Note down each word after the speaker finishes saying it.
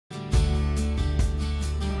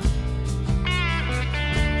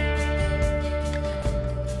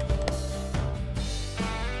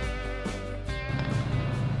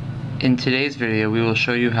In today's video, we will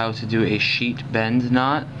show you how to do a sheet bend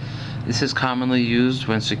knot. This is commonly used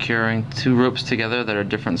when securing two ropes together that are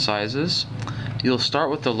different sizes. You'll start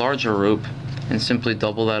with the larger rope and simply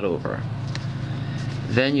double that over.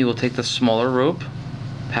 Then you will take the smaller rope,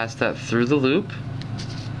 pass that through the loop,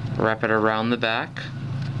 wrap it around the back,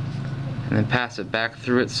 and then pass it back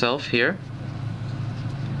through itself here.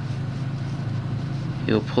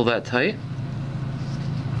 You'll pull that tight.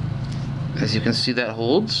 As you can see, that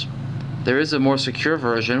holds. There is a more secure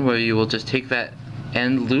version where you will just take that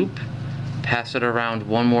end loop, pass it around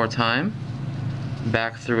one more time,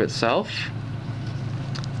 back through itself,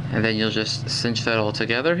 and then you'll just cinch that all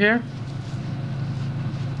together here.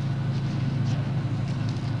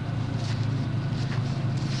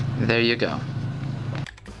 There you go.